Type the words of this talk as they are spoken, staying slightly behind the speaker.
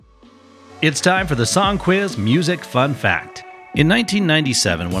It's time for the Song Quiz Music Fun Fact. In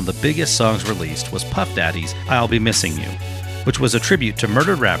 1997, one of the biggest songs released was Puff Daddy's I'll Be Missing You, which was a tribute to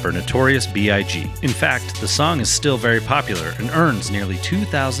murdered rapper Notorious B.I.G. In fact, the song is still very popular and earns nearly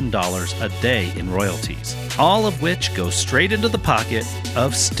 $2,000 a day in royalties, all of which go straight into the pocket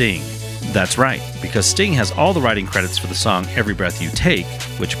of Sting. That's right, because Sting has all the writing credits for the song Every Breath You Take,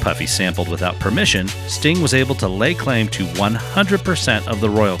 which Puffy sampled without permission. Sting was able to lay claim to 100% of the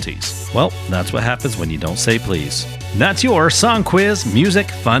royalties. Well, that's what happens when you don't say please. That's your Song Quiz Music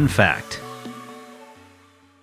Fun Fact.